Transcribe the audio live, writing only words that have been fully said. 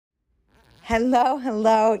Hello,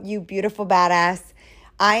 hello, you beautiful badass.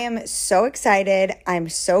 I am so excited. I'm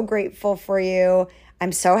so grateful for you.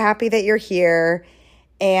 I'm so happy that you're here.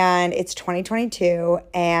 And it's 2022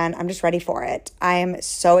 and I'm just ready for it. I am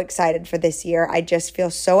so excited for this year. I just feel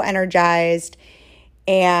so energized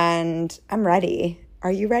and I'm ready.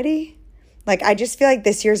 Are you ready? I just feel like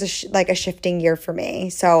this year's a shifting year for me.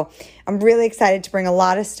 So I'm really excited to bring a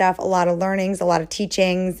lot of stuff, a lot of learnings, a lot of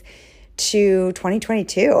teachings to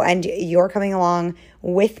 2022. And you're coming along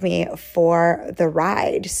with me for the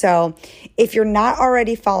ride. So if you're not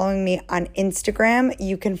already following me on Instagram,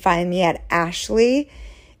 you can find me at Ashley,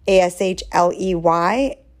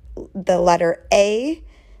 ASHLEY, the letter A,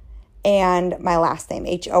 and my last name,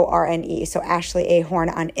 HORNE. So Ashley A. Horn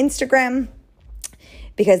on Instagram,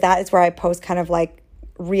 because that is where I post kind of like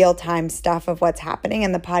real-time stuff of what's happening.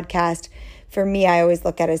 And the podcast, for me, I always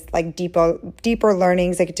look at it as like deeper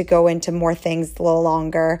learnings. I get to go into more things a little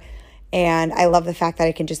longer. And I love the fact that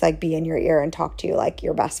I can just like be in your ear and talk to you like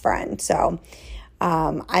your best friend. So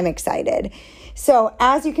I'm excited. So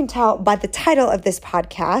as you can tell by the title of this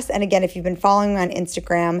podcast, and again, if you've been following me on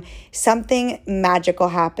Instagram, something magical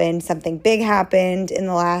happened, something big happened in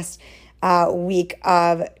the last week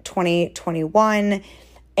of 2021.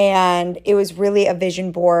 And it was really a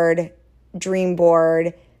vision board, dream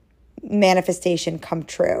board, manifestation come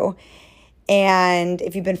true. And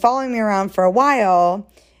if you've been following me around for a while,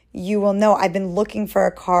 you will know I've been looking for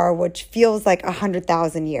a car which feels like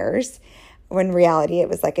 100,000 years, when in reality it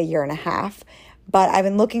was like a year and a half. But I've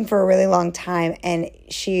been looking for a really long time and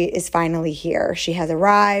she is finally here. She has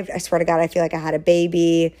arrived. I swear to God, I feel like I had a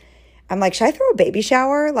baby. I'm like, should I throw a baby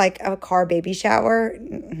shower? Like a car baby shower?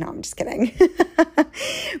 No, I'm just kidding.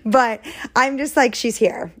 But I'm just like, she's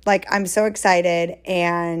here. Like, I'm so excited.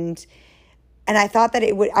 And I thought that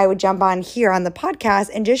I would jump on here on the podcast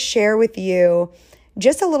and just share with you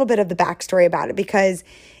just a little bit of the backstory about it. Because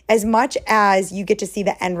as much as you get to see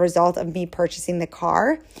the end result of me purchasing the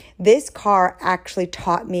car, this car actually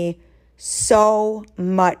taught me so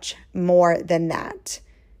much more than that.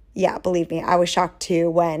 Yeah, believe me, I was shocked too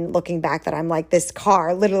when looking back that I'm like, this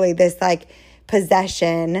car, literally this like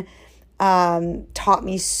possession, taught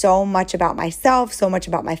me so much about myself, so much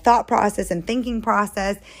about my thought process and thinking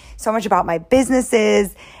process, so much about my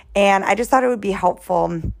businesses. And I just thought it would be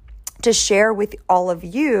helpful to share with all of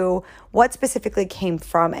you what specifically came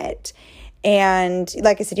from it. And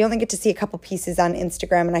like I said, you only get to see a couple pieces on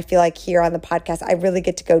Instagram. And I feel like here on the podcast, I really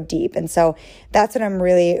get to go deep. And so that's what I'm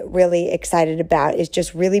really, really excited about, is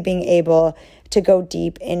just really being able to go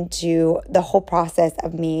deep into the whole process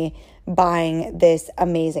of me buying this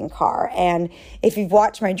amazing car. And if you've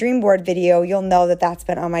watched my dream board video, you'll know that that's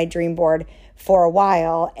been on my dream board for a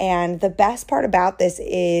while. And the best part about this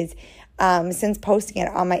is, since posting it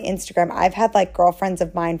on my Instagram, I've had like girlfriends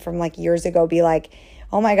of mine from like years ago be like,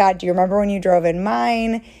 oh my God, do you remember when you drove in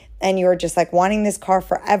mine and you were just like wanting this car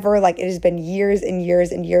forever? Like, it has been years and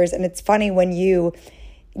years and years. And it's funny when you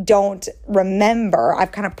don't remember.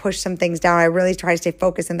 I've kind of pushed some things down. I really try to stay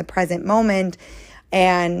focused in the present moment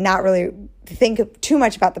and not really think too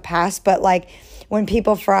much about the past. But like when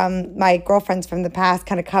people from my girlfriends from the past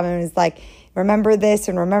kind of come in and is like, remember this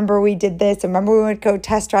and remember we did this and remember we would go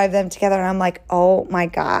test drive them together. And I'm like, oh my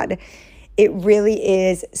God, it really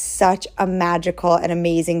is such a magical and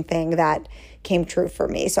amazing thing that came true for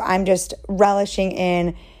me. So I'm just relishing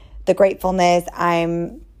in the gratefulness.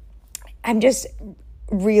 I'm just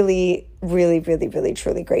really, really, really, really,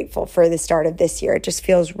 truly grateful for the start of this year. It just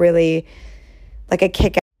feels really like a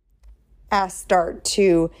kick-ass start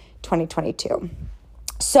to 2022.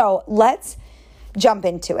 So let's jump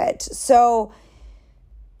into it. So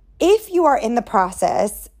if you are in the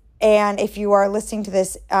process, and if you are listening to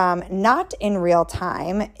this not in real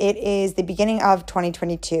time, it is the beginning of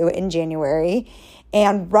 2022 in January.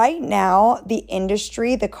 And right now,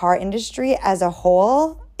 the car industry as a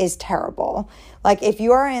whole is terrible. Like, if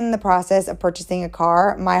you are in the process of purchasing a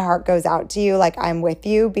car, my heart goes out to you. Like, I'm with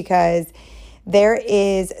you, because there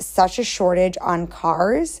is such a shortage on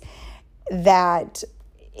cars that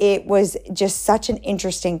it was just such an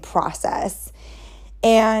interesting process.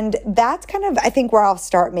 And that's kind of, I think, where I'll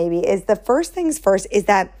start maybe, is the first things first is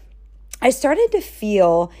that I started to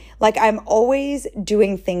feel like I'm always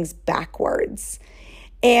doing things backwards.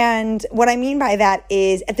 And what I mean by that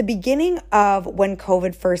is, at the beginning of when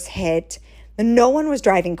COVID first hit, no one was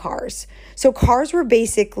driving cars. So cars were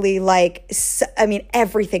basically like,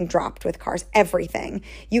 everything dropped with cars, everything.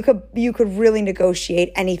 You could really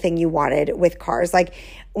negotiate anything you wanted with cars. Like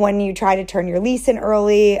when you try to turn your lease in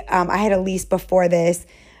early, I had a lease before this,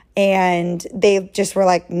 and they just were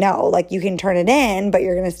like, no, like you can turn it in, but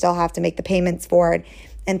you're going to still have to make the payments for it.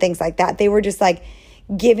 and things like that. They were just like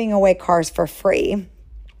giving away cars for free,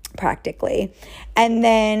 practically. And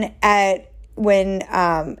then when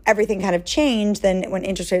everything kind of changed, then when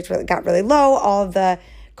interest rates got really low, all of the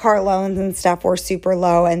car loans and stuff were super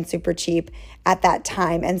low and super cheap at that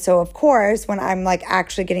time. And so, of course, when I'm like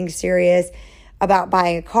actually getting serious about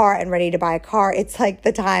buying a car and ready to buy a car, it's like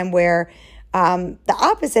the time where the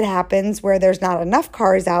opposite happens, where there's not enough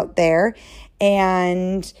cars out there.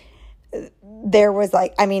 And there was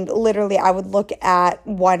like, I mean, literally, I would look at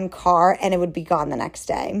one car and it would be gone the next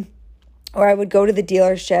day. Or I would go to the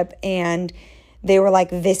dealership and they were like,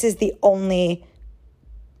 this is the only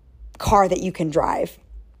car that you can drive.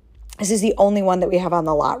 This is the only one that we have on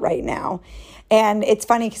the lot right now. And it's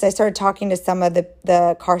funny because I started talking to some of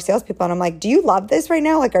the car salespeople and I'm like, do you love this right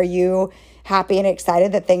now? Like, are you happy and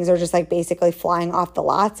excited that things are just like basically flying off the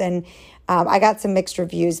lots? And I got some mixed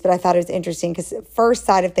reviews, but I thought it was interesting because first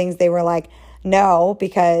side of things, they were like, no,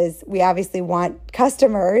 because we obviously want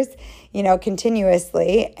customers, you know,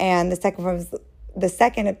 continuously. And the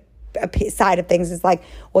second side of things is like,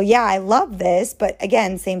 well, yeah, I love this. But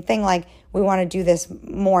again, same thing, like we want to do this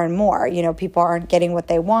more and more. You know, people aren't getting what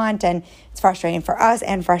they want and it's frustrating for us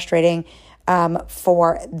and frustrating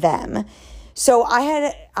for them. So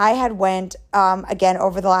I had went again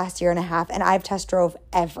over the last year and a half and I've test drove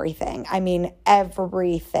everything. I mean,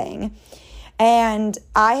 everything. And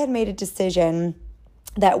I had made a decision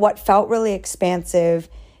that what felt really expansive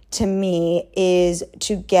to me is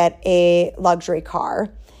to get a luxury car.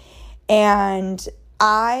 And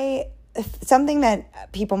something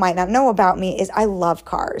that people might not know about me is I love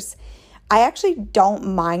cars. I actually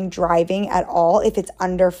don't mind driving at all if it's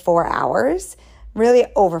under 4 hours. Really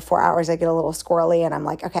over 4 hours, I get a little squirrely and I'm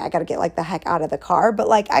like, okay, I got to get like the heck out of the car. But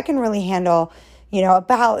like I can really handle, you know,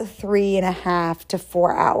 about 3.5 to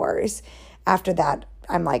 4 hours. After that,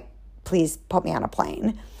 I'm like, please put me on a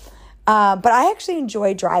plane. But I actually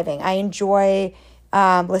enjoy driving. I enjoy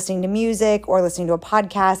listening to music or listening to a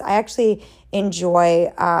podcast. I actually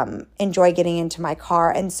enjoy getting into my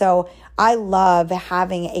car. And so I love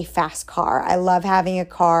having a fast car. I love having a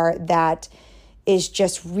car that is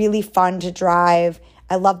just really fun to drive.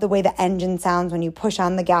 I love the way the engine sounds when you push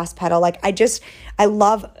on the gas pedal. Like I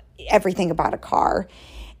love everything about a car.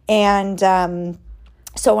 And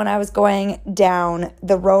so when I was going down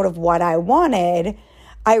the road of what I wanted,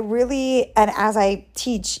 and as I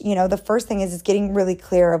teach, you know, the first thing is getting really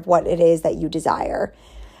clear of what it is that you desire.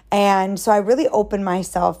 And so I really opened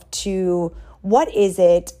myself to what is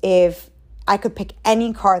it if I could pick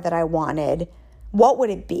any car that I wanted, what would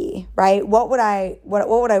it be, right? What would I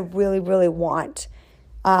really, really want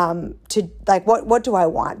what do I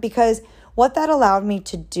want? Because what that allowed me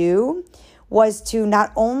to do was to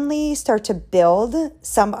not only start to build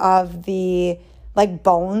some of the like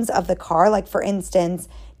bones of the car. Like for instance,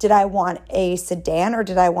 did I want a sedan or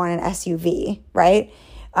did I want an SUV, right?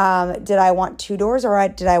 Did I want 2 doors or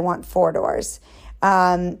did I want 4 doors?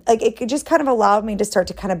 Like it just kind of allowed me to start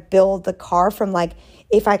to kind of build the car from like,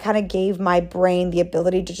 if I kind of gave my brain the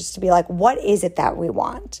ability to just to be like, what is it that we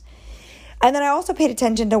want? And then I also paid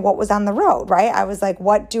attention to what was on the road, right? I was like,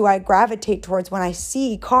 what do I gravitate towards when I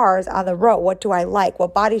see cars on the road? What do I like?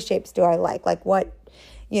 What body shapes do I like? Like what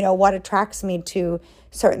attracts me to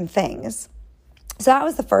certain things? So that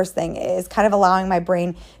was the first thing, is kind of allowing my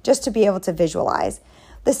brain just to be able to visualize.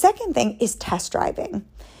 The second thing is test driving.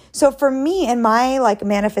 So for me in my like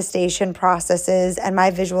manifestation processes and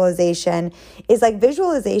my visualization is like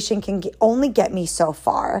visualization can only get me so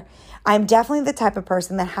far. I'm definitely the type of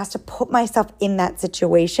person that has to put myself in that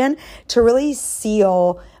situation to really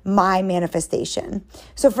seal my manifestation.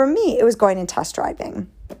 So for me, it was going and test driving.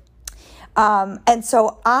 And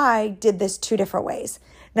so I did this 2 different ways.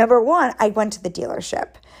 Number one, I went to the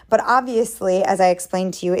dealership. But obviously, as I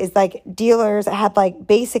explained to you, is like dealers had like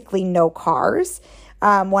basically no cars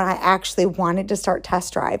when I actually wanted to start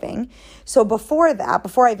test driving. So before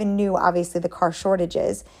I even knew, obviously, the car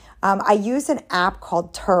shortages, I used an app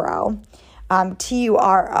called Turo,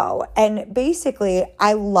 Turo. And basically,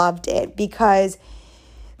 I loved it because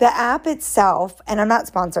the app itself, and I'm not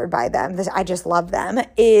sponsored by them, I just love them,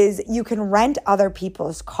 is you can rent other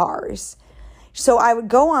people's cars. So I would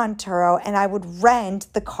go on Turo and I would rent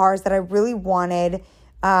the cars that I really wanted,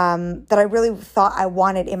 that I really thought I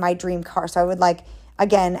wanted in my dream car. So I would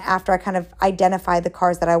again, after I kind of identified the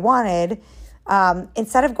cars that I wanted,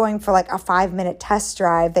 instead of going for like a 5-minute test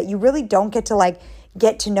drive that you really don't get to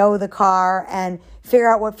get to know the car and figure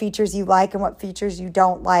out what features you like and what features you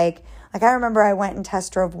don't like. Like I remember I went and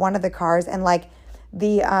test drove one of the cars and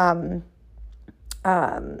the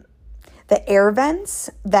air vents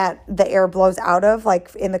that the air blows out of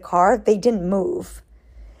in the car, they didn't move.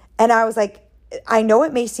 And I was like, I know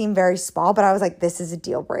it may seem very small, but I was like, this is a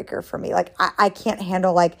deal breaker for me. Like, I can't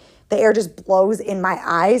handle, like, the air just blows in my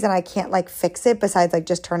eyes and I can't, like, fix it besides, like,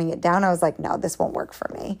 just turning it down. I was like, no, this won't work for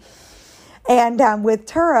me. And with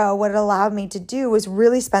Turo, what it allowed me to do was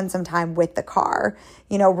really spend some time with the car,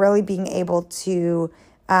 really being able to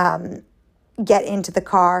get into the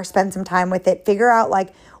car, spend some time with it, figure out,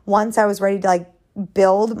 like, once I was ready to, like,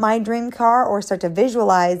 build my dream car or start to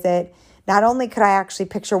visualize it, not only could I actually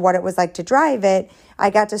picture what it was like to drive it,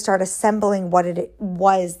 I got to start assembling what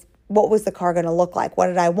was the car going to look like? What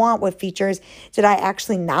did I want? What features did I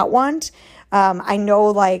actually not want? I know,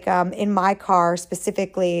 like, in my car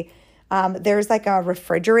specifically, there's like a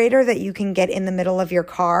refrigerator that you can get in the middle of your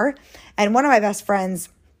car. And one of my best friends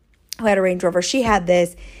who had a Range Rover, she had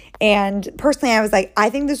this. And personally, I was like,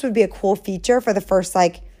 I think this would be a cool feature for the first,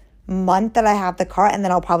 like, month that I have the car, and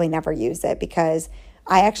then I'll probably never use it because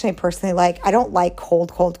I actually personally I don't like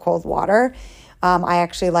cold water. I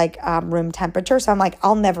actually like room temperature. So I'm like,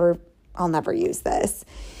 I'll never use this.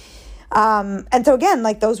 And so again,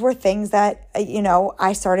 like, those were things that,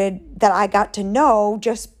 I got to know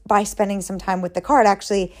just by spending some time with the car.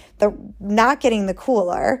 Actually, not getting the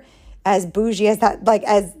cooler, as bougie as that, like,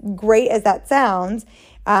 as great as that sounds,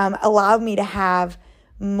 allowed me to have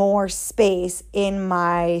more space in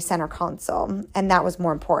my center console. And that was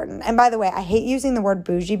more important. And by the way, I hate using the word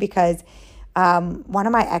bougie because one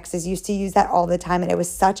of my exes used to use that all the time. And it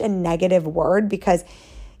was such a negative word because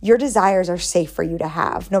your desires are safe for you to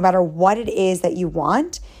have, no matter what it is that you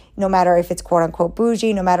want, no matter if it's quote unquote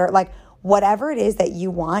bougie, no matter, like, whatever it is that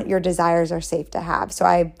you want, your desires are safe to have. So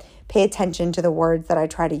I pay attention to the words that I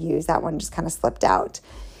try to use. That one just kind of slipped out.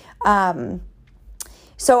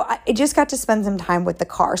 So I just got to spend some time with the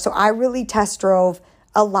car. So I really test drove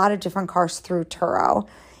a lot of different cars through Turo.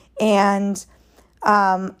 And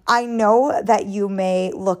I know that you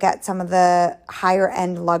may look at some of the higher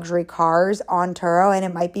end luxury cars on Turo, and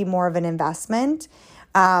it might be more of an investment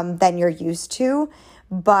than you're used to.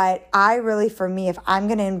 But I really, for me, if I'm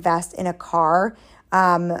going to invest in a car,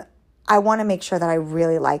 I want to make sure that I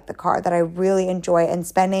really like the car, that I really enjoy, and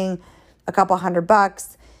spending a couple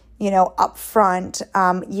 $100, up front,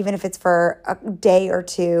 even if it's for a day or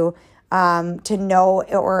two, to know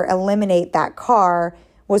or eliminate that car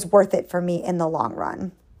was worth it for me in the long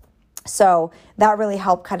run. So that really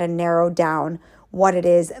helped kind of narrow down what it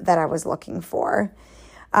is that I was looking for.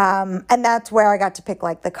 And that's where I got to pick,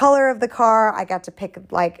 like, the color of the car. I got to pick,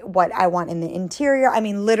 like, what I want in the interior. I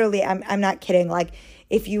mean, literally, I'm not kidding. Like,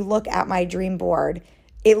 if you look at my dream board,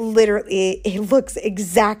 it looks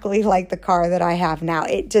exactly like the car that I have now.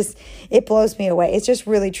 It blows me away. It's just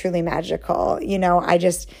really, truly magical. I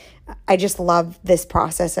just love this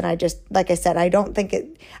process. And like I said, I don't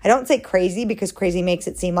say crazy because crazy makes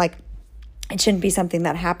it seem like it shouldn't be something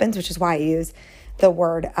that happens, which is why I use the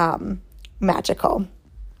word magical.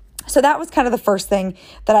 So that was kind of the first thing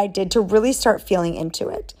that I did to really start feeling into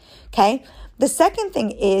it. Okay. The second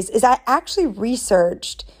thing is I actually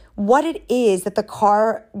researched what it is that the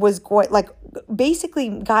car was basically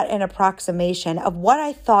got an approximation of what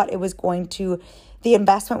I thought the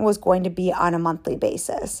investment was going to be on a monthly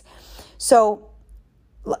basis. So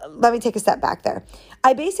let me take a step back there.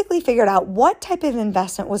 I basically figured out what type of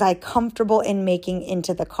investment was I comfortable in making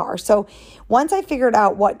into the car. So once I figured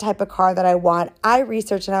out what type of car that I want, I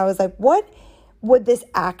researched and I was like, what would this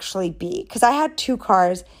actually be? Because I had two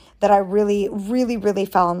cars that I really, really, really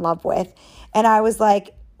fell in love with. And I was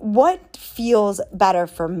like, what feels better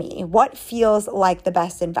for me? What feels like the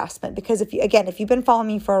best investment? Because if you've been following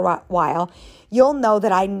me for a while, you'll know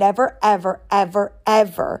that I never, ever, ever,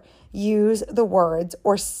 ever use the words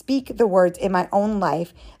or speak the words in my own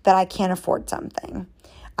life that I can't afford something.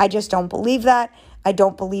 I just don't believe that. I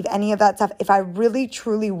don't believe any of that stuff. If I really,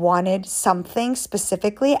 truly wanted something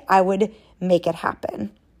specifically, I would make it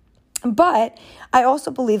happen. But I also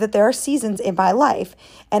believe that there are seasons in my life,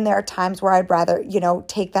 and there are times where I'd rather,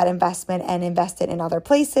 take that investment and invest it in other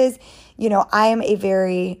places. I am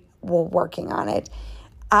working on it.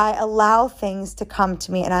 I allow things to come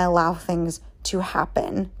to me and I allow things to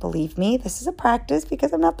happen. Believe me, this is a practice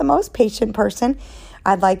because I'm not the most patient person.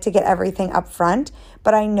 I'd like to get everything up front,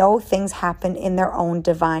 but I know things happen in their own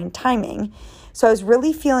divine timing. So I was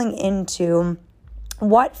really feeling into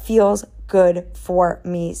what feels good for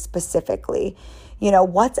me specifically.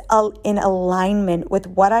 What's in alignment with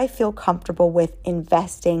what I feel comfortable with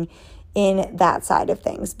investing in that side of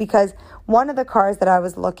things. Because one of the cars that I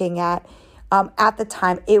was looking at the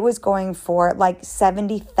time, it was going for like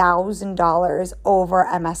 $70,000 over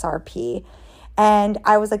MSRP. And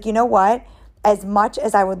I was like, you know what? As much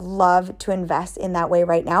as I would love to invest in that way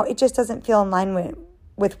right now, it just doesn't feel in line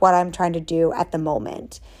with what I'm trying to do at the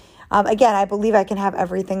moment. Again, I believe I can have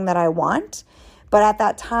everything that I want. But at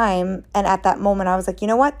that time and at that moment, I was like, you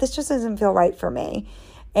know what? This just doesn't feel right for me.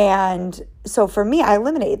 And so for me, I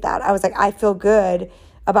eliminated that. I was like, I feel good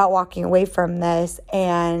about walking away from this.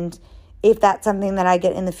 And if that's something that I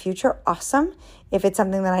get in the future, awesome. If it's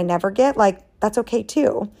something that I never get, like, that's okay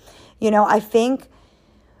too. I think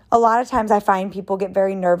a lot of times I find people get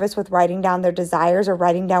very nervous with writing down their desires or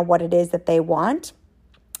writing down what it is that they want,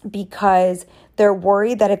 because they're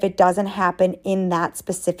worried that if it doesn't happen in that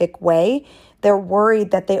specific way, they're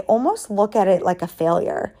worried that they almost look at it like a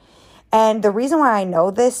failure. And the reason why I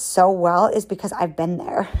know this so well is because I've been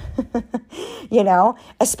there,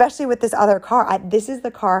 especially with this other car. This is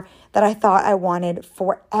the car that I thought I wanted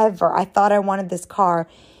forever. I thought I wanted this car.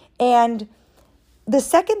 And the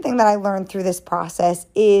second thing that I learned through this process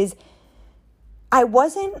is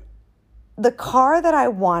the car that I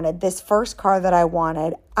wanted, this first car that I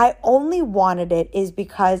wanted, I only wanted it is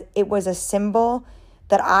because it was a symbol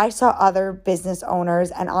that I saw other business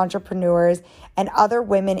owners and entrepreneurs and other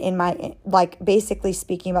women in my, basically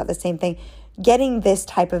speaking about the same thing, getting this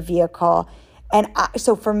type of vehicle. And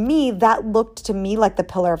so for me, that looked to me like the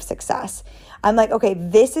pillar of success. I'm like, okay,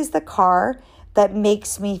 this is the car that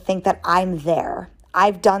makes me think that I'm there.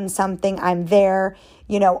 I've done something, I'm there,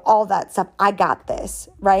 all that stuff. I got this,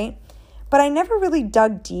 right? But I never really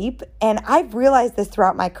dug deep. And I've realized this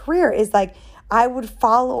throughout my career is like, I would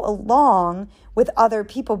follow along with other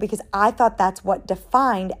people because I thought that's what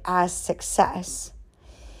defined as success.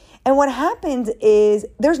 And what happens is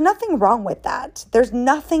there's nothing wrong with that. There's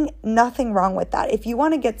nothing wrong with that. If you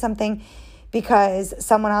want to get something because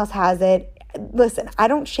someone else has it, listen, I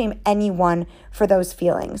don't shame anyone for those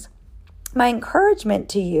feelings. My encouragement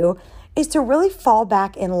to you is to really fall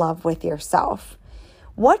back in love with yourself.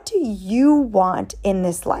 What do you want in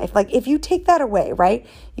this life? Like if you take that away, right?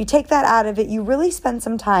 You take that out of it, you really spend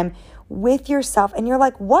some time with yourself and you're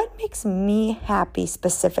like, what makes me happy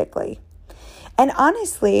specifically? And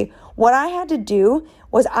honestly, what I had to do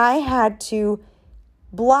was I had to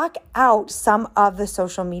block out some of the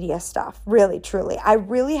social media stuff, really, truly. I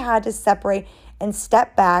really had to separate and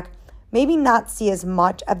step back, maybe not see as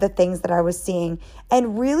much of the things that I was seeing,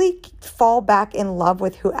 and really fall back in love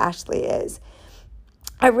with who Ashley is.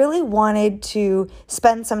 I really wanted to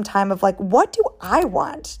spend some time of like, what do I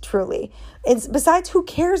want truly? It's besides who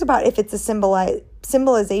cares about if it's a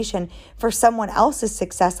symbolization for someone else's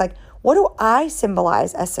success? Like, what do I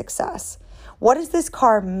symbolize as success? What does this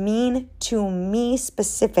car mean to me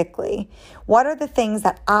specifically? What are the things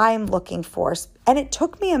that I'm looking for? And it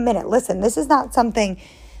took me a minute. Listen, this is not something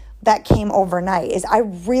that came overnight. I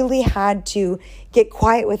really had to get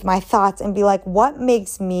quiet with my thoughts and be like, what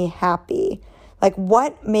makes me happy? Like,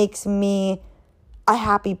 what makes me a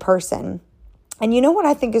happy person? And you know what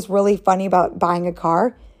I think is really funny about buying a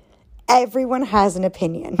car? Everyone has an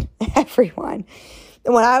opinion. Everyone.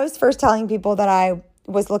 When I was first telling people that I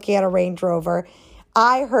was looking at a Range Rover,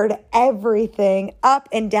 I heard everything up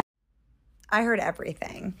and down. I heard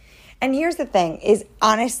everything. And here's the thing is,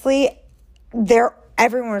 honestly,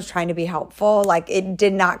 everyone was trying to be helpful. Like, it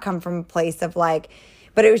did not come from a place of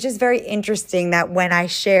but it was just very interesting that when I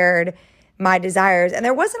shared my desires, and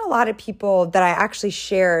there wasn't a lot of people that I actually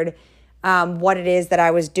shared what it is that I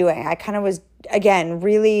was doing. I kind of was, again,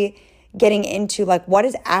 really getting into what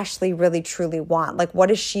does Ashley really truly want? Like, what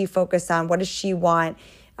does she focus on? What does she want?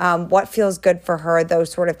 What feels good for her?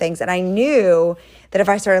 Those sort of things. And I knew that if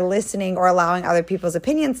I started listening or allowing other people's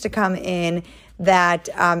opinions to come in, that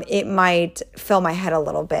it might fill my head a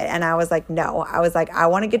little bit. And I was like, no, I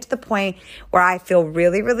want to get to the point where I feel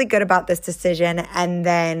really, really good about this decision. And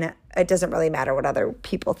then it doesn't really matter what other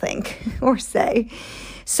people think or say.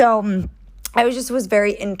 So I was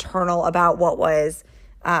very internal about what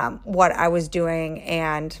I was doing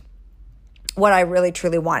and what I really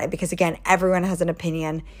truly wanted. Because again, everyone has an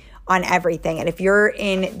opinion on everything. And if you're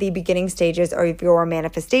in the beginning stages or if you're a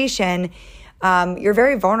manifestation, you're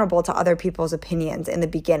very vulnerable to other people's opinions in the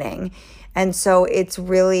beginning. And so it's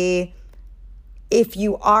really, if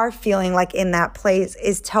you are feeling like in that place,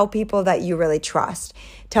 is tell people that you really trust.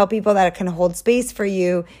 Tell people that it can hold space for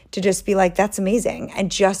you to just be like, that's amazing, and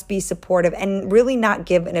just be supportive and really not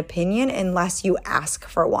give an opinion unless you ask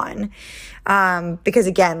for one. Because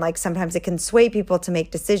again, sometimes it can sway people to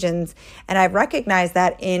make decisions. And I've recognized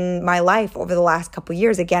that in my life over the last couple of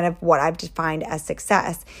years, again, of what I've defined as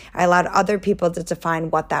success. I allowed other people to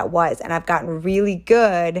define what that was. And I've gotten really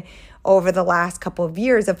good over the last couple of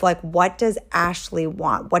years of what does Ashley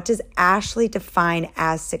want? What does Ashley define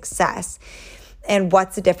as success? and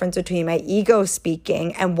what's the difference between my ego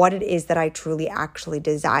speaking and what it is that I truly actually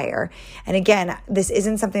desire. And again, this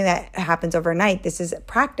isn't something that happens overnight. This is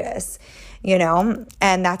practice, and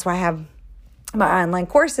that's why I have my online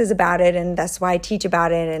courses about it, and that's why I teach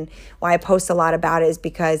about it, and why I post a lot about it, is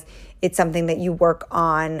because it's something that you work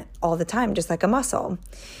on all the time, just like a muscle.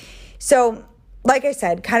 So like I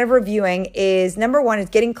said, kind of reviewing is, number one is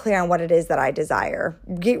getting clear on what it is that I desire.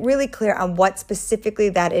 Get really clear on what specifically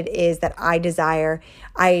that it is that I desire.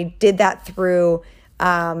 I did that through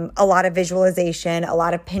a lot of visualization, a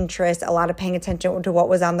lot of Pinterest, a lot of paying attention to what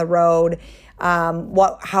was on the road,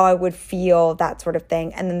 how I would feel, that sort of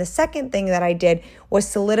thing. And then the second thing that I did was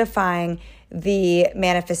solidifying the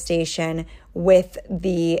manifestation with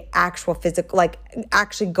the actual physical, like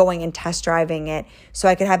actually going and test driving it, so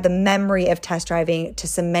I could have the memory of test driving to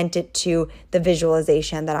cement it to the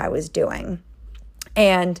visualization that I was doing.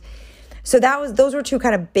 And so those were two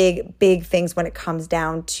kind of big things when it comes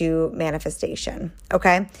down to manifestation.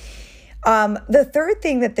 Okay. The third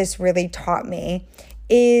thing that this really taught me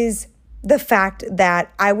is the fact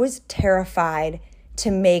that I was terrified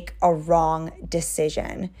to make a wrong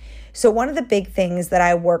decision. So one of the big things that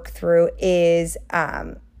I work through is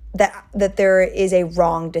that there is a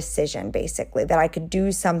wrong decision, basically, that I could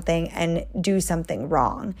do something and do something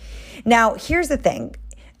wrong. Now, here's the thing.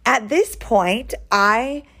 At this point,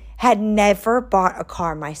 I had never bought a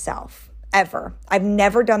car myself, ever. I've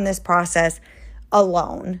never done this process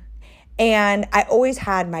alone. And I always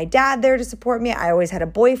had my dad there to support me. I always had a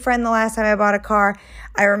boyfriend the last time I bought a car.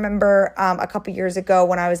 I remember a couple years ago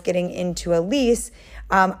when I was getting into a lease,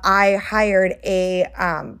 I hired a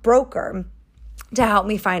broker to help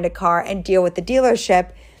me find a car and deal with the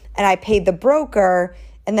dealership. And I paid the broker,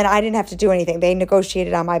 and then I didn't have to do anything. They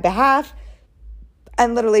negotiated on my behalf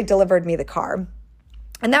and literally delivered me the car.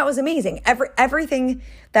 And that was amazing. Everything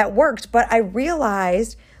that worked. But I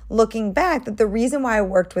realized, looking back, that the reason why I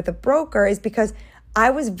worked with a broker is because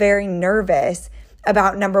I was very nervous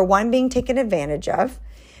about, number one, being taken advantage of,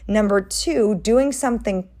 number two, doing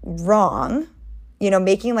something wrong,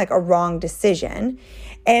 making like a wrong decision.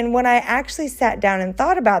 And when I actually sat down and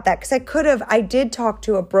thought about that, because I did talk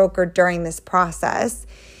to a broker during this process,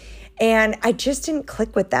 and I just didn't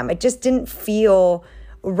click with them. It just didn't feel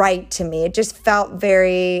right to me. It just felt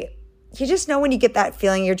you just know when you get that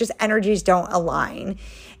feeling, your just energies don't align.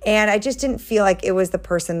 And I just didn't feel like it was the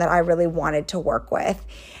person that I really wanted to work with.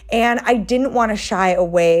 And I didn't want to shy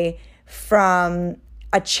away from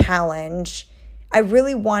a challenge. I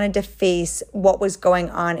really wanted to face what was going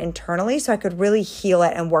on internally so I could really heal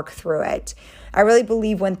it and work through it. I really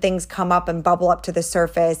believe when things come up and bubble up to the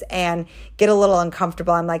surface and get a little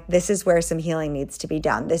uncomfortable, I'm like, this is where some healing needs to be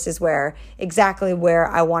done. This is exactly where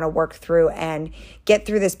I want to work through and get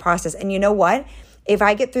through this process. And you know what? If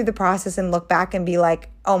I get through the process and look back and be like,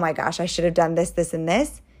 oh my gosh, I should have done this, this, and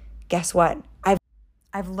this, guess what?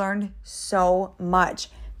 I've learned so much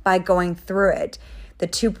by going through it. The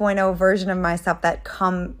 2.0 version of myself that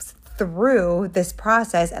comes through this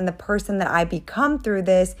process, and the person that I become through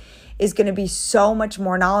this, is going to be so much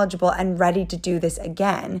more knowledgeable and ready to do this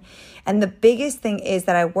again. And the biggest thing is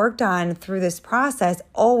that I worked on through this process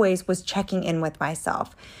always was checking in with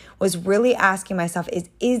myself, was really asking myself, is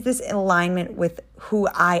this in alignment with who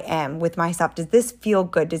I am, with myself? Does this feel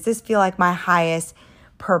good? Does this feel like my highest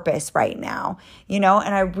purpose right now? And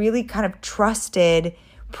I really kind of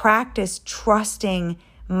practiced trusting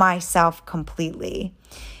myself completely.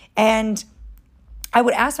 And I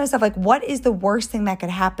would ask myself, what is the worst thing that could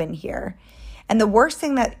happen here? And the worst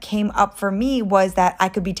thing that came up for me was that I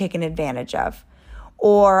could be taken advantage of,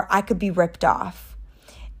 or I could be ripped off.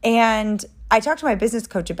 And I talked to my business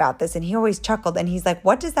coach about this, and he always chuckled, and he's like,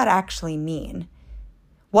 what does that actually mean?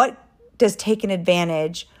 What does taken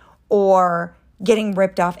advantage or getting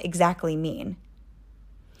ripped off exactly mean?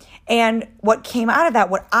 And what came out of that,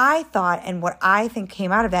 what I thought and what I think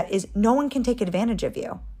came out of that, is no one can take advantage of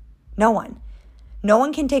you. No one. No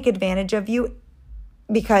one can take advantage of you,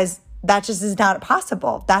 because that just is not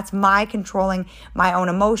possible. That's my controlling my own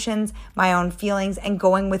emotions, my own feelings, and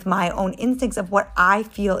going with my own instincts of what I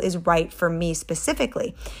feel is right for me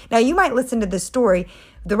specifically. Now, you might listen to the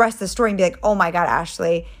rest of the story, and be like, oh my God,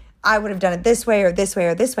 Ashley, I would have done it this way or this way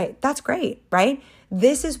or this way. That's great, right?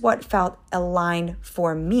 This is what felt aligned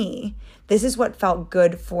for me. This is what felt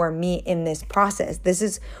good for me in this process. This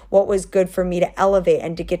is what was good for me to elevate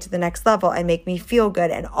and to get to the next level and make me feel good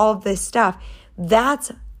and all of this stuff. That's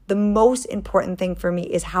the most important thing for me,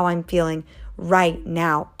 is how I'm feeling right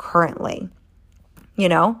now, currently.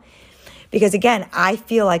 Because again, I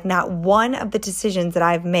feel like not one of the decisions that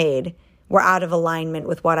I've made were out of alignment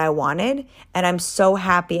with what I wanted. And I'm so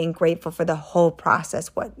happy and grateful for the whole process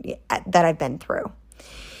that I've been through.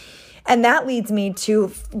 And that leads me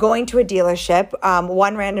to going to a dealership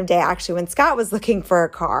one random day, actually, when Scott was looking for a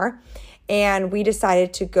car. And we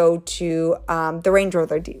decided to go to the Range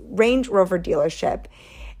Rover dealership.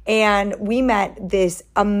 And we met this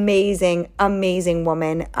amazing, amazing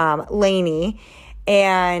woman, Lainey.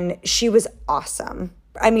 And she was awesome.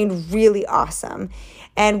 I mean, really awesome.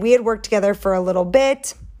 And we had worked together for a little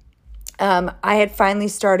bit. I had finally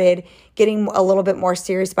started getting a little bit more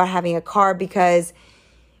serious about having a car because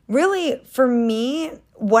really, for me,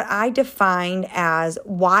 what I defined as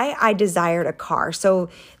why I desired a car. So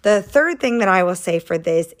the third thing that I will say for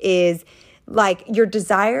this is, like, your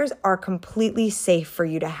desires are completely safe for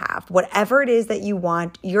you to have. Whatever it is that you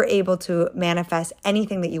want, you're able to manifest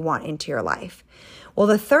anything that you want into your life. Well,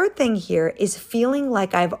 the third thing here is feeling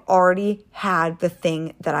like I've already had the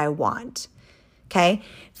thing that I want. Okay?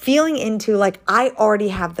 Feeling into like I already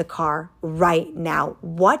have the car right now.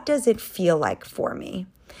 What does it feel like for me?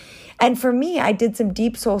 And for me, I did some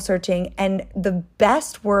deep soul searching, and the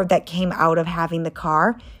best word that came out of having the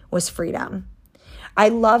car was freedom. I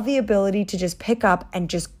love the ability to just pick up and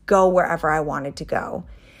just go wherever I wanted to go.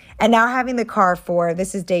 And now having the car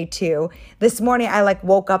this is day 2. This morning, I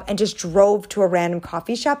woke up and just drove to a random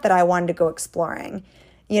coffee shop that I wanted to go exploring.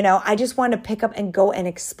 You know, I just wanted to pick up and go and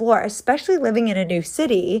explore, especially living in a new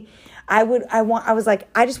city. I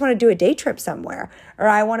just want to do a day trip somewhere, or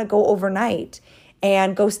I want to go overnight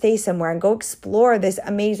and go stay somewhere and go explore this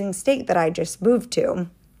amazing state that I just moved to.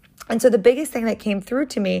 And so the biggest thing that came through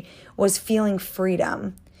to me was feeling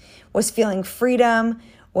freedom, was feeling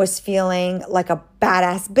like a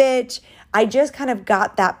badass bitch. I just kind of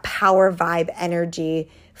got that power vibe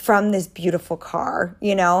energy from this beautiful car.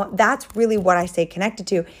 You know, that's really what I stay connected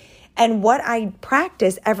to. And what I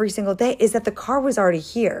practice every single day is that the car was already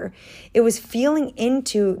here. It was feeling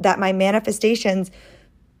into that my manifestations,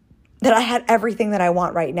 that I had everything that I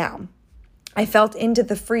want right now. I felt into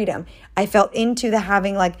the freedom. I felt into the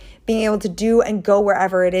having, being able to do and go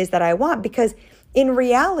wherever it is that I want, because in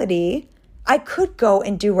reality, I could go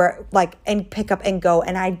and do and pick up and go.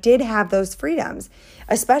 And I did have those freedoms,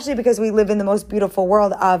 especially because we live in the most beautiful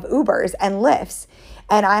world of Ubers and Lyfts.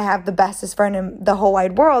 And I have the bestest friend in the whole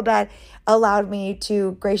wide world that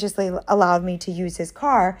graciously allowed me to use his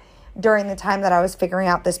car during the time that I was figuring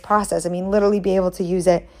out this process. I mean, literally be able to use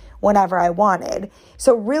it whenever I wanted.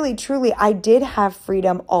 So really, truly, I did have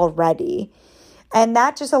freedom already. And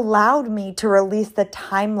that just allowed me to release the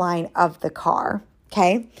timeline of the car,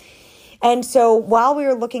 okay? And so while we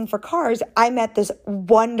were looking for cars, I met this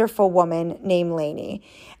wonderful woman named Lainey.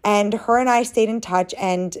 And her and I stayed in touch.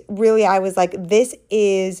 And really, I was like, this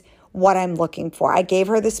is what I'm looking for. I gave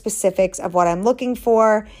her the specifics of what I'm looking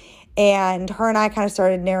for. And her and I kind of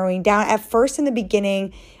started narrowing down. At first, in the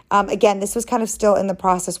beginning, again, this was kind of still in the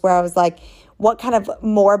process where I was like, what kind of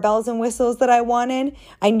more bells and whistles that I wanted.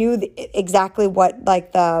 I knew exactly what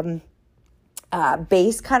the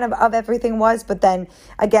base kind of everything was. But then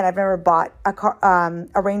again, I've never bought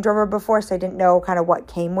a Range Rover before, so I didn't know kind of what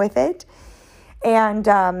came with it. And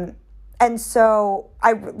so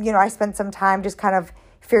I spent some time just kind of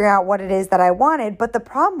figuring out what it is that I wanted. But the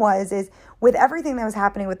problem is with everything that was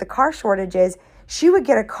happening with the car shortages, she would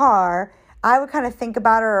get a car, I would kind of think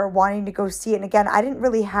about her or wanting to go see it. And again, I didn't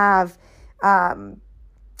really have, I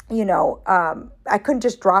couldn't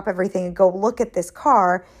just drop everything and go look at this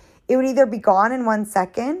car. It would either be gone in 1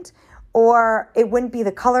 second, or it wouldn't be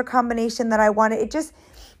the color combination that I wanted. It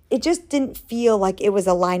just didn't feel like it was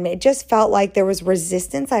alignment. It just felt like there was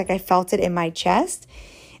resistance. Like I felt it in my chest.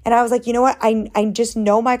 And I was like, you know what? I just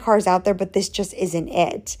know my car's out there, but this just isn't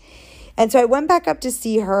it. And so I went back up to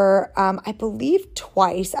see her. I believe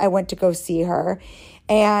twice I went to go see her.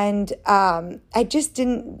 And I just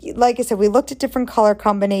didn't, like I said, we looked at different color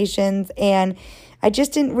combinations and I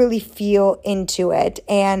just didn't really feel into it.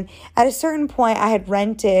 And at a certain point, I had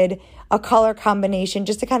rented a color combination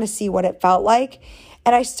just to kind of see what it felt like.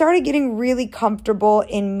 And I started getting really comfortable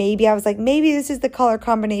in maybe this is the color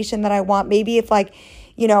combination that I want. Maybe if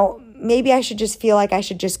maybe I should just feel like I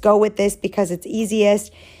should just go with this because it's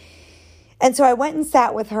easiest. And so I went and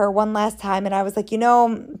sat with her one last time and I was like,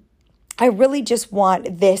 I really just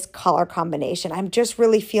want this color combination. I'm just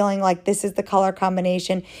really feeling like this is the color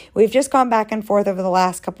combination. We've just gone back and forth over the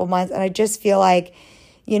last couple months and I just feel like,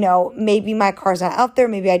 maybe my car's not out there.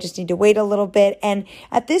 Maybe I just need to wait a little bit. And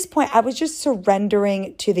at this point, I was just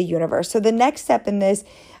surrendering to the universe. So the next step in this,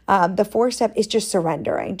 the fourth step is just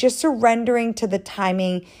surrendering to the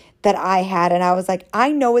timing that I had. And I was like,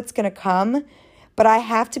 I know it's going to come, but I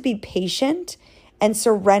have to be patient and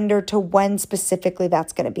surrender to when specifically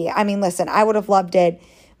that's going to be. I mean, listen, I would have loved it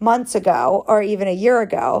months ago or even a year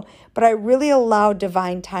ago, but I really allowed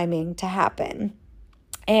divine timing to happen.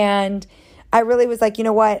 And I really was like, you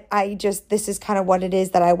know what? This is kind of what it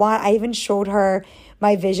is that I want. I even showed her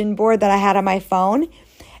my vision board that I had on my phone.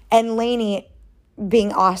 And Lainey,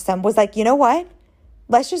 being awesome, was like, you know what?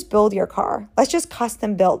 Let's just build your car. Let's just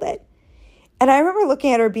custom build it. And I remember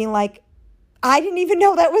looking at her being like, I didn't even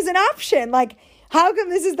know that was an option. Like, how come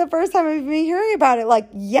this is the first time I've been hearing about it? Like,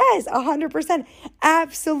 yes, 100%.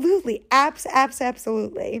 Absolutely.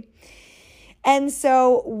 Absolutely. And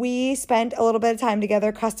so we spent a little bit of time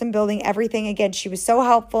together, custom building everything. Again, she was so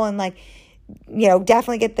helpful and like,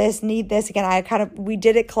 definitely get this, need this. Again, we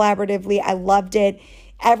did it collaboratively. I loved it.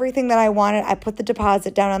 Everything that I wanted, I put the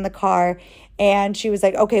deposit down on the car. And she was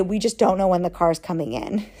like, okay, we just don't know when the car's coming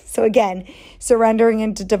in. So again, surrendering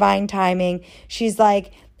into divine timing. She's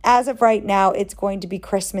like, as of right now, it's going to be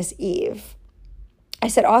Christmas Eve. I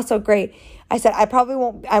said, also great. I said,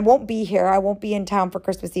 I won't be here. I won't be in town for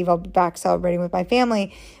Christmas Eve. I'll be back celebrating with my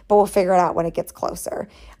family, but we'll figure it out when it gets closer.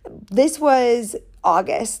 This was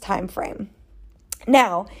August timeframe.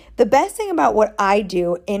 Now, the best thing about what I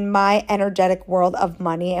do in my energetic world of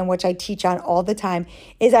money, and which I teach on all the time,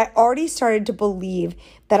 is I already started to believe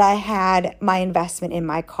that I had my investment in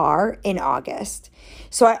my car in August.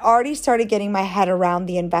 So I already started getting my head around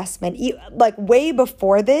the investment. Like way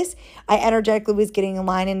before this, I energetically was getting in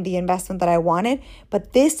line in the investment that I wanted.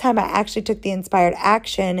 But this time I actually took the inspired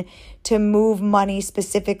action to move money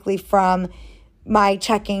specifically from my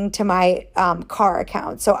checking to my car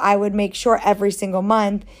account. So I would make sure every single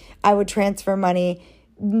month I would transfer money,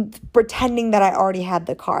 pretending that I already had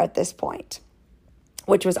the car at this point,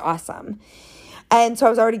 which was awesome. And so I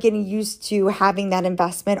was already getting used to having that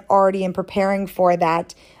investment already and preparing for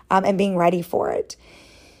that and being ready for it.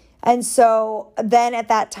 And so then at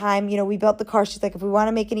that time, we built the car. She's like, if we want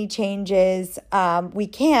to make any changes, we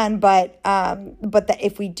can, but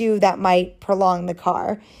if we do, that might prolong the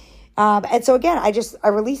car. And so again, I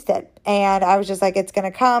released it and I was just like, it's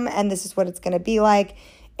going to come and this is what it's going to be like.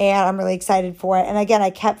 And I'm really excited for it. And again, I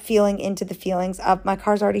kept feeling into the feelings of my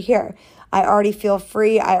car's already here. I already feel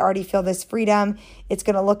free. I already feel this freedom. It's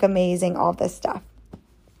going to look amazing, all this stuff.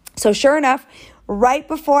 So sure enough, right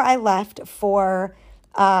before I left for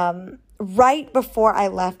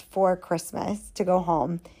Christmas to go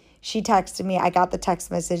home, she texted me, I got the text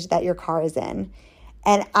message that your car is in.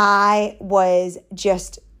 And I was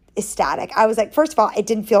just ecstatic. I was like, first of all, it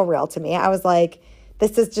didn't feel real to me. I was like,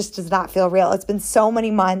 just does not feel real. It's been so many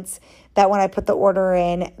months that when I put the order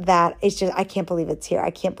in, that it's just, I can't believe it's here. I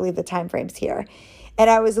can't believe the time frame's here. And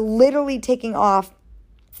I was literally taking off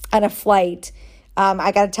on a flight.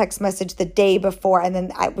 I got a text message the day before, and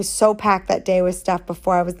then I was so packed that day with stuff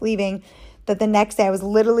before I was leaving that the next day I was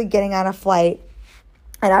literally getting on a flight,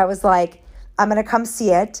 and I was like, I'm going to come see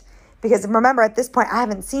it. Because remember, at this point, I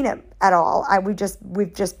haven't seen it at all. We've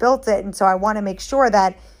just built it, and so I want to make sure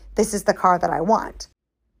that this is the car that I want.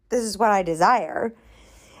 This is what I desire.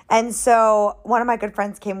 And so one of my good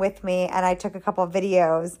friends came with me, and I took a couple of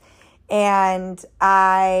videos, and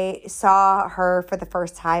I saw her for the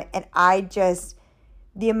first time, and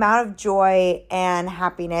the amount of joy and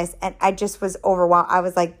happiness, and I just was overwhelmed. I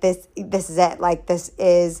was like, this is it. Like,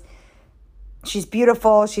 she's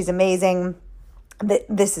beautiful. She's amazing.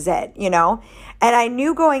 This is it, And I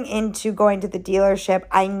knew going to the dealership,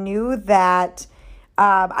 I knew that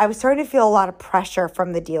I was starting to feel a lot of pressure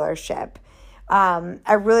from the dealership.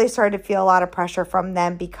 I really started to feel a lot of pressure from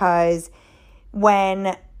them because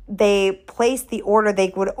when they placed the order, they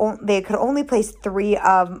could only place 3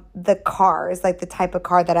 of the cars, like the type of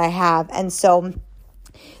car that I have. And so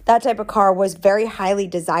that type of car was very highly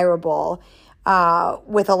desirable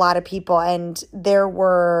with a lot of people. And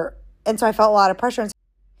so I felt a lot of pressure.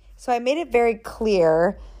 So I made it very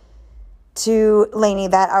clear to Lainey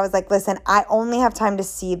that I was like, listen, I only have time to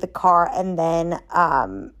see the car, and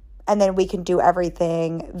then we can do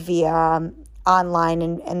everything via online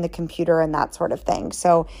and the computer and that sort of thing.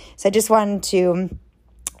 So I just wanted to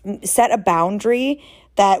set a boundary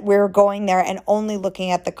that we're going there and only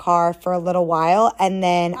looking at the car for a little while, and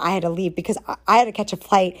then I had to leave because I had to catch a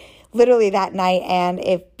flight literally that night. And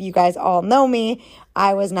if you guys all know me,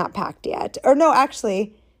 I was not packed yet. Or no,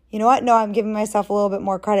 actually, you know what? No, I'm giving myself a little bit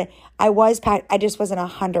more credit. I was packed. I just wasn't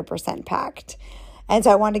 100% packed. And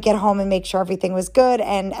so I wanted to get home and make sure everything was good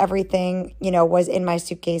and everything, was in my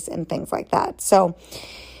suitcase and things like that. So,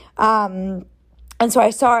 and so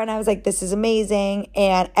I saw her and I was like, this is amazing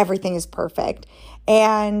and everything is perfect.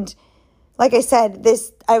 And like I said,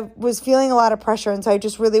 I was feeling a lot of pressure. And so I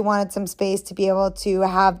just really wanted some space to be able to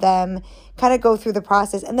have them kind of go through the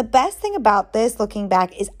process. And the best thing about this, looking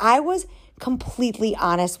back, is I was completely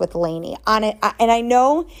honest with Lainey on it. And I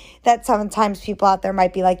know that sometimes people out there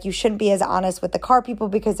might be like, you shouldn't be as honest with the car people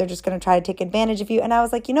because they're just going to try to take advantage of you. And I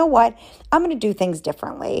was like, you know what? I'm going to do things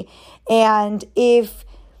differently. And if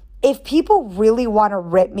people really want to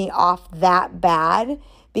rip me off that bad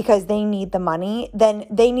because they need the money, then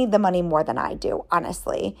they need the money more than I do,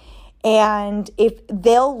 honestly. And if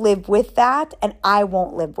they'll live with that, and I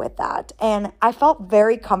won't live with that. And I felt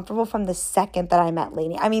very comfortable from the second that I met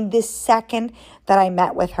Lainey. I mean, the second that I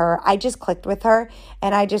met with her, I just clicked with her,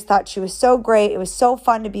 and I just thought she was so great. It was so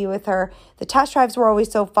fun to be with her. The test drives were always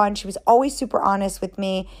so fun. She was always super honest with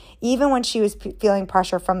me, even when she was feeling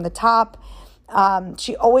pressure from the top.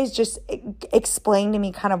 She always just explained to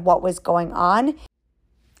me kind of what was going on.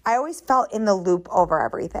 I always felt in the loop over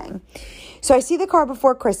everything. So I see the car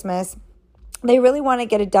before Christmas. They really want to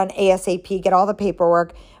get it done ASAP, get all the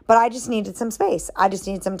paperwork, but I just needed some space. I just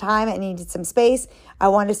needed some time. I needed some space. I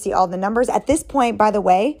wanted to see all the numbers. At this point, by the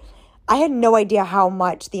way, I had no idea how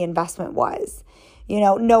much the investment was.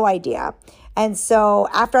 No idea. And so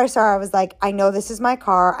after I saw her, I was like, I know this is my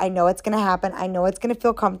car. I know it's going to happen. I know it's going to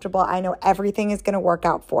feel comfortable. I know everything is going to work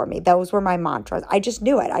out for me. Those were my mantras. I just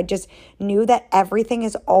knew it. I just knew that everything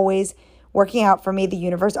is always working out for me. The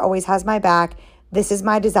universe always has my back. This is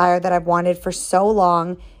my desire that I've wanted for so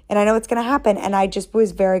long. And I know it's going to happen. And I just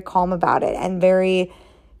was very calm about it and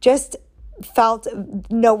just felt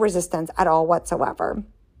no resistance at all whatsoever.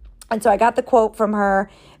 And so I got the quote from her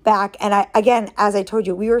back. And again, as I told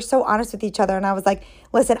you, we were so honest with each other. And I was like,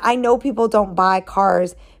 listen, I know people don't buy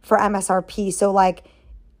cars for MSRP. So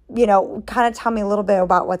kind of tell me a little bit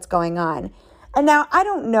about what's going on. And now I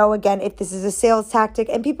don't know, again, if this is a sales tactic,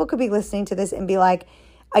 and people could be listening to this and be like,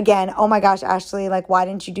 again, oh my gosh, Ashley, why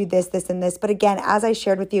didn't you do this, this, and this? But again, as I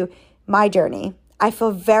shared with you, my journey, I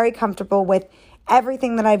feel very comfortable with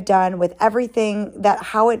everything that I've done, with everything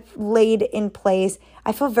how it laid in place.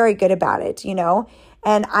 I feel very good about it,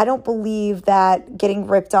 and I don't believe that getting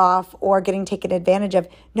ripped off or getting taken advantage of,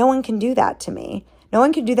 no one can do that to me. No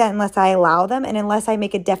one can do that unless I allow them and unless I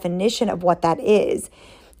make a definition of what that is.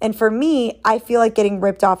 And for me, I feel like getting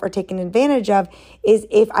ripped off or taken advantage of is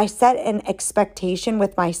if I set an expectation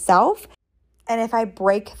with myself and if I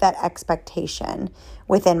break that expectation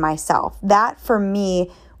within myself. That for me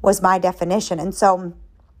was my definition. And so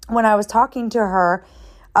when I was talking to her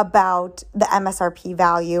about the MSRP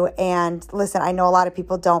value, and listen, I know a lot of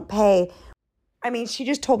people don't pay. I mean, she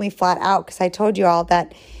just told me flat out, because I told you all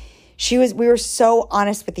that we were so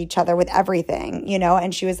honest with each other with everything,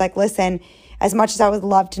 and she was like, listen, as much as I would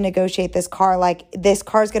love to negotiate this car, this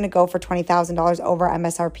car is going to go for $20,000 over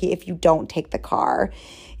MSRP if you don't take the car.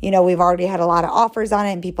 We've already had a lot of offers on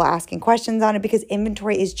it and people asking questions on it because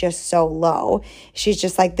inventory is just so low. She's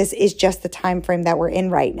just like, this is just the time frame that we're in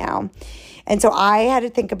right now. And so I had to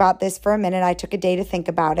think about this for a minute. I took a day to think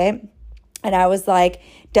about it. And I was like,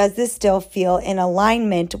 does this still feel in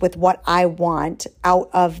alignment with what I want out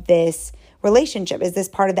of this relationship? Is this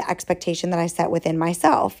part of the expectation that I set within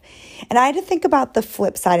myself? And I had to think about the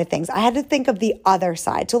flip side of things. I had to think of the other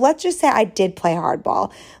side. So let's just say I did play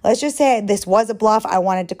hardball. Let's just say this was a bluff. I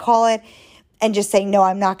wanted to call it and just say, no,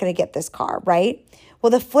 I'm not going to get this car, right? Well,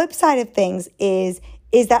 the flip side of things is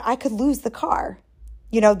that I could lose the car.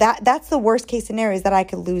 That's the worst case scenario, is that I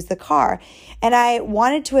could lose the car. And I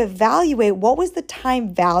wanted to evaluate what was the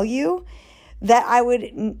time value that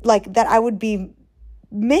I would be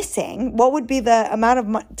missing. What would be the amount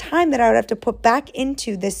of time that I would have to put back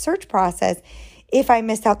into this search process if I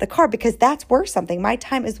missed out the car? Because that's worth something. My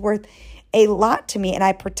time is worth a lot to me, and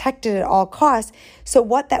I protect it at all costs. So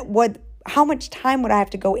how much time would I have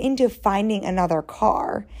to go into finding another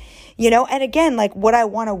car? And again, would I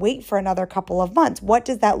want to wait for another couple of months? What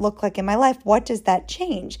does that look like in my life? What does that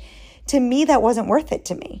change? To me, that wasn't worth it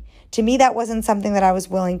to me. To me, that wasn't something that I was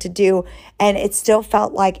willing to do. And it still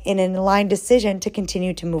felt like an aligned decision to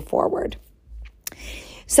continue to move forward.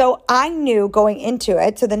 So I knew going into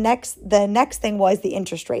it. So the next thing was the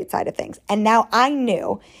interest rate side of things. And now I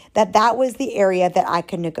knew that was the area that I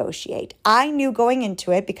could negotiate. I knew going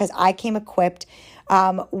into it because I came equipped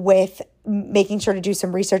with making sure to do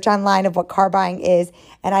some research online of what car buying is.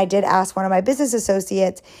 And I did ask one of my business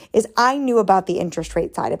associates, I knew about the interest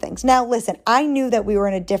rate side of things. Now, listen, I knew that we were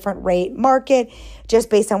in a different rate market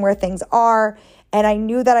just based on where things are. And I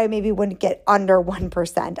knew that I maybe wouldn't get under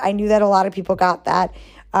 1%. I knew that a lot of people got that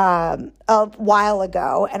a while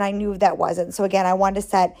ago, and I knew that wasn't. So again, I wanted to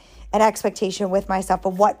set an expectation with myself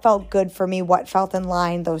of what felt good for me, what felt in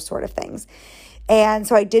line, those sort of things. And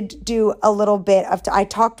so I did do a little bit of, I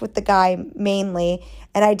talked with the guy mainly,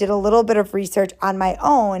 and I did a little bit of research on my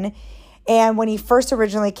own. And when he first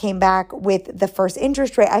originally came back with the first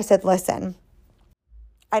interest rate, I said, listen,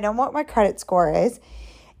 I know what my credit score is,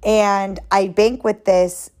 and I bank with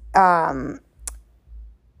this credit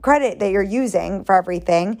that you're using for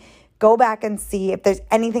everything. Go back and see if there's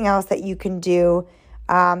anything else that you can do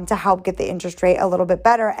to help get the interest rate a little bit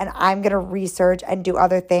better. And I'm going to research and do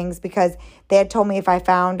other things because they had told me if I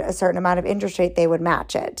found a certain amount of interest rate, they would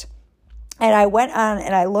match it. And I went on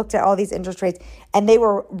and I looked at all these interest rates and they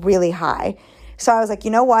were really high. So I was like,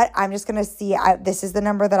 you know what? I'm just going to see, this is the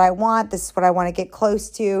number that I want. This is what I want to get close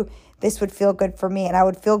to. This would feel good for me. And I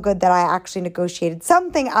would feel good that I actually negotiated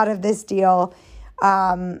something out of this deal.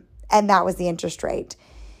 And that was the interest rate.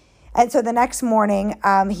 And so the next morning,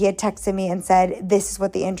 he had texted me and said, this is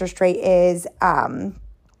what the interest rate is.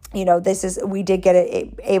 We did get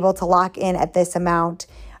it able to lock in at this amount,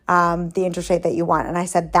 the interest rate that you want. And I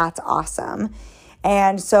said, that's awesome.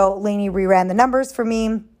 And so Lainey reran the numbers for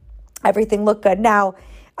me. Everything looked good. Now,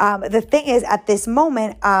 the thing is, at this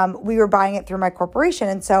moment, we were buying it through my corporation.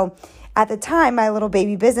 And so at the time, my little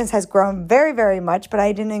baby business has grown very, very much, but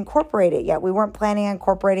I didn't incorporate it yet. We weren't planning on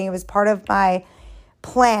incorporating. It was part of my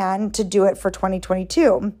plan to do it for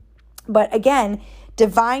 2022. But again,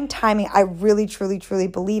 divine timing, I really, truly, truly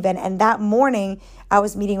believe in. And that morning, I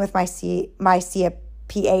was meeting with my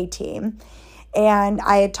CPA team, and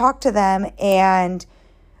I had talked to them, and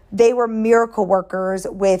they were miracle workers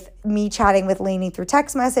with me chatting with Lainey through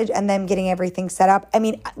text message and them getting everything set up. I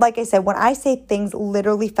mean, like I said, when I say things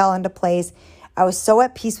literally fell into place, I was so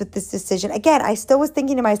at peace with this decision. Again, I still was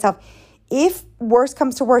thinking to myself, if worse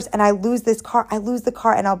comes to worse and I lose this car, I lose the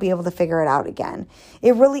car and I'll be able to figure it out again.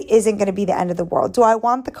 It really isn't going to be the end of the world. Do I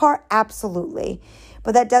want the car? Absolutely.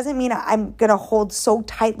 But that doesn't mean I'm going to hold so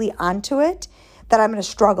tightly onto it that I'm going to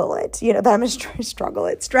strangle it.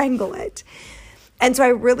 And so I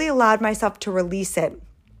really allowed myself to release it.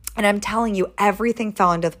 And I'm telling you, everything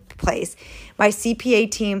fell into place. My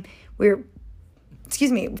CPA team,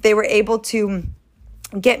 they were able to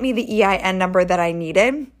get me the EIN number that I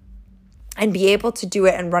needed and be able to do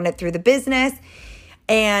it and run it through the business.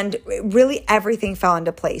 And really everything fell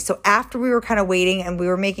into place. So after we were kind of waiting and we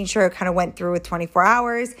were making sure it kind of went through with 24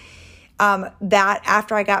 hours, that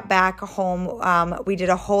after I got back home, we did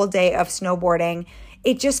a whole day of snowboarding.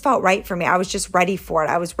 It just felt right for me. I was just ready for it.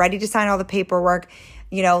 I was ready to sign all the paperwork.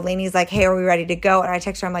 Lainey's like, hey, are we ready to go? And I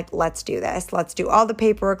texted her, I'm like, let's do this. Let's do all the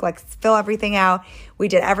paperwork. Let's fill everything out. We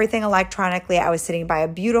did everything electronically. I was sitting by a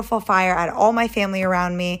beautiful fire. I had all my family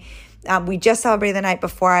around me. We just celebrated the night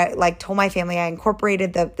before. I told my family I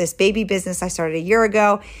incorporated this baby business I started a year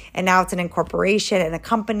ago, and now it's an incorporation and a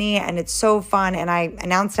company, and it's so fun. And I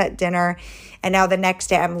announced at dinner, and now the next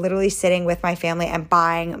day I'm literally sitting with my family and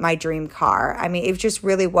buying my dream car. I mean, it just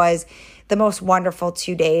really was the most wonderful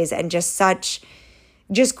 2 days, and just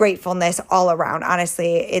gratefulness all around.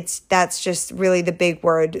 Honestly, that's just really the big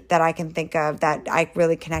word that I can think of that I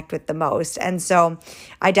really connect with the most. And so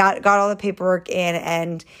I got all the paperwork in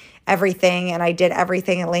and everything, and I did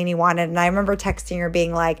everything that Lainey wanted. And I remember texting her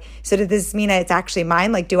being like, so does this mean it's actually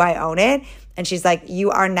mine? Like, do I own it? And she's like,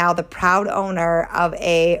 you are now the proud owner of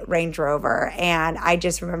a Range Rover. And I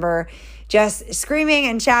just remember just screaming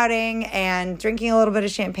and shouting and drinking a little bit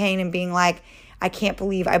of champagne and being like, I can't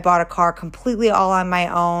believe I bought a car completely all on my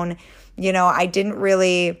own. I didn't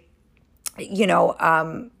really,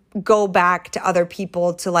 go back to other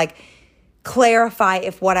people to clarify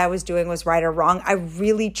if what I was doing was right or wrong. I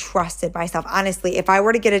really trusted myself. Honestly, if I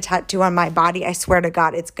were to get a tattoo on my body, I swear to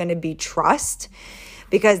God, it's going to be trust,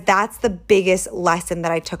 because that's the biggest lesson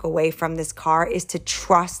that I took away from this car, is to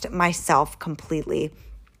trust myself completely.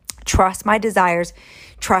 Trust my desires,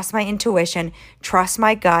 trust my intuition, trust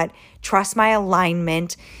my gut, trust my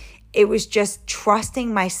alignment. It was just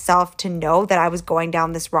trusting myself to know that I was going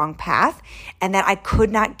down this wrong path and that I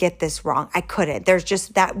could not get this wrong. I couldn't.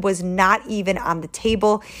 That was not even on the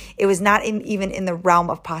table. It was not even in the realm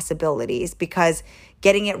of possibilities, because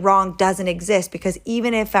getting it wrong doesn't exist. Because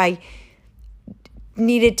even if I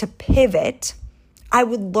needed to pivot, I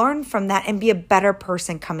would learn from that and be a better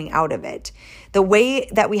person coming out of it. The way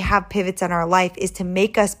that we have pivots in our life is to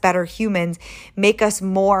make us better humans, make us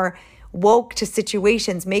more woke to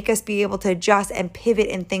situations, make us be able to adjust and pivot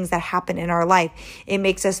in things that happen in our life. It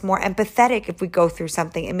makes us more empathetic if we go through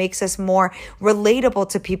something. It makes us more relatable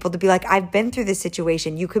to people, to be like, I've been through this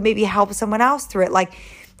situation. You could maybe help someone else through it.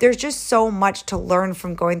 There's just so much to learn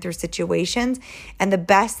from going through situations. And the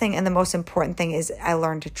best thing and the most important thing is I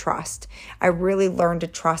learned to trust. I really learned to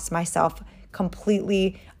trust myself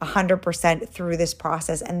completely 100% through this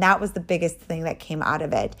process. And that was the biggest thing that came out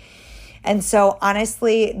of it. And so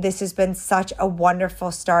honestly, this has been such a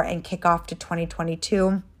wonderful start and kickoff to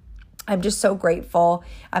 2022. I'm just so grateful.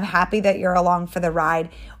 I'm happy that you're along for the ride.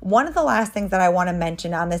 One of the last things that I want to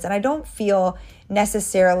mention on this, and I don't feel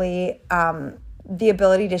necessarily the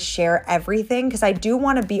ability to share everything, because I do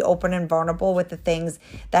want to be open and vulnerable with the things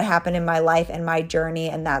that happen in my life and my journey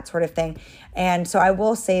and that sort of thing. And so I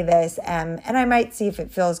will say this, and I might see if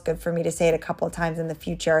it feels good for me to say it a couple of times in the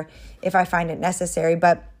future if I find it necessary.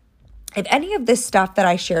 But if any of this stuff that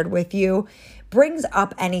I shared with you brings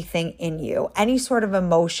up anything in you, any sort of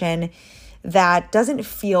emotion that doesn't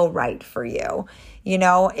feel right for you,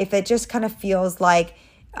 if it just kind of feels like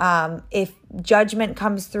if judgment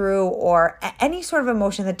comes through or any sort of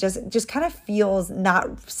emotion that just kind of feels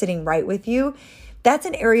not sitting right with you, that's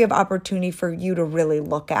an area of opportunity for you to really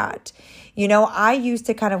look at. I used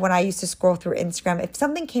to when I used to scroll through Instagram, if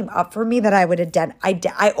something came up for me that I would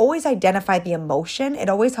I always identify the emotion. It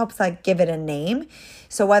always helps give it a name.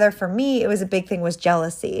 So whether for me, it was a big thing was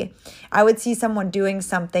jealousy. I would see someone doing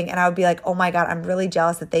something and I would be like, oh my God, I'm really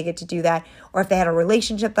jealous that they get to do that. Or if they had a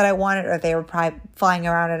relationship that I wanted, or if they were flying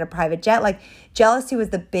around in a private jet, jealousy was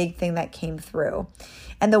the big thing that came through.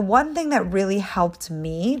 And the one thing that really helped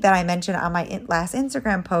me that I mentioned on my last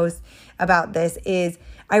Instagram post about this is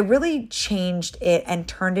I really changed it and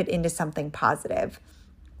turned it into something positive.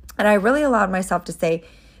 And I really allowed myself to say,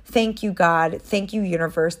 thank you, God. Thank you,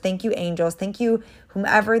 universe. Thank you, angels. Thank you,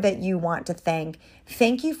 whomever that you want to thank.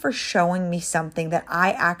 Thank you for showing me something that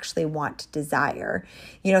I actually want to desire.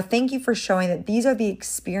 Thank you for showing that these are the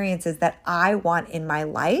experiences that I want in my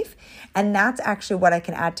life. And that's actually what I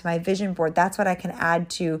can add to my vision board. That's what I can add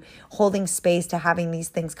to holding space to having these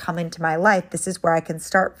things come into my life. This is where I can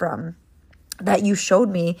start from. That you showed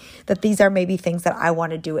me that these are maybe things that I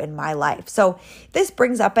want to do in my life. So this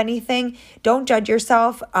brings up anything. Don't judge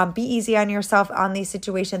yourself. Be easy on yourself on these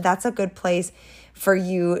situations. That's a good place for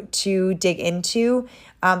you to dig into.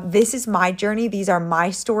 This is my journey. These are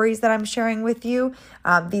my stories that I'm sharing with you.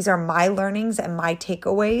 These are my learnings and my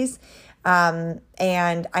takeaways.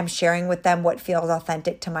 And I'm sharing with them what feels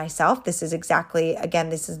authentic to myself. This is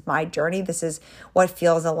this is my journey. This is what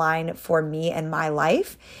feels aligned for me and my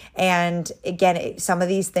life. And again, some of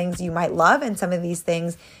these things you might love, and some of these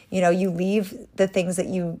things, you leave the things that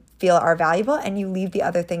you feel are valuable and you leave the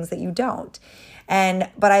other things that you don't.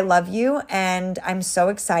 But I love you, and I'm so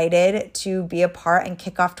excited to be a part and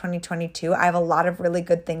kick off 2022. I have a lot of really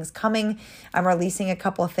good things coming. I'm releasing a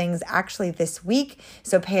couple of things actually this week,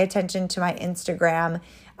 so pay attention to my Instagram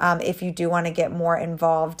if you do want to get more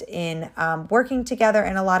involved in working together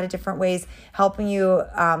in a lot of different ways, helping you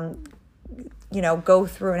go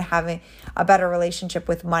through and having a better relationship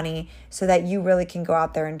with money so that you really can go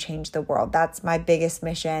out there and change the world. That's my biggest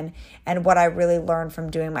mission. And what I really learned from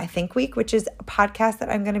doing my Think Week, which is a podcast that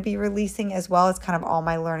I'm going to be releasing, as well as kind of all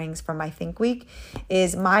my learnings from my Think Week,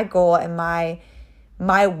 is my goal and my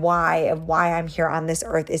why of why I'm here on this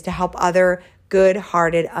earth is to help other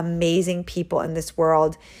good-hearted, amazing people in this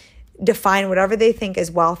world define whatever they think as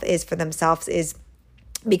wealth is for themselves, is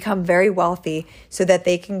become very wealthy so that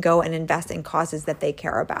they can go and invest in causes that they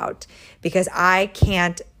care about. Because I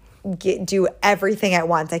can't do everything at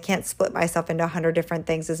once. I can't split myself into 100 different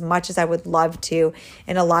things as much as I would love to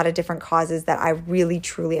in a lot of different causes that I really,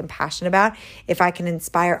 truly am passionate about. If I can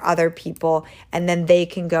inspire other people and then they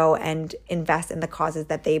can go and invest in the causes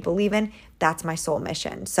that they believe in, that's my soul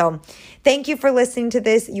mission. So thank you for listening to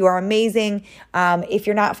this. You are amazing. If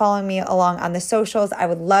you're not following me along on the socials, I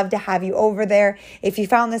would love to have you over there. If you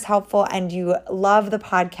found this helpful and you love the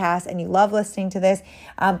podcast and you love listening to this,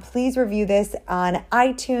 please review this on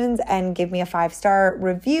iTunes and give me a 5-star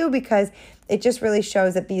review, because it just really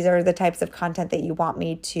shows that these are the types of content that you want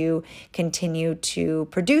me to continue to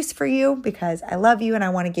produce for you, because I love you and I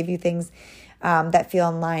want to give you things that feel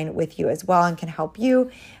in line with you as well and can help you.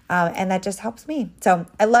 And that just helps me. So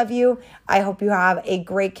I love you. I hope you have a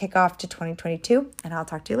great kickoff to 2022, and I'll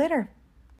talk to you later.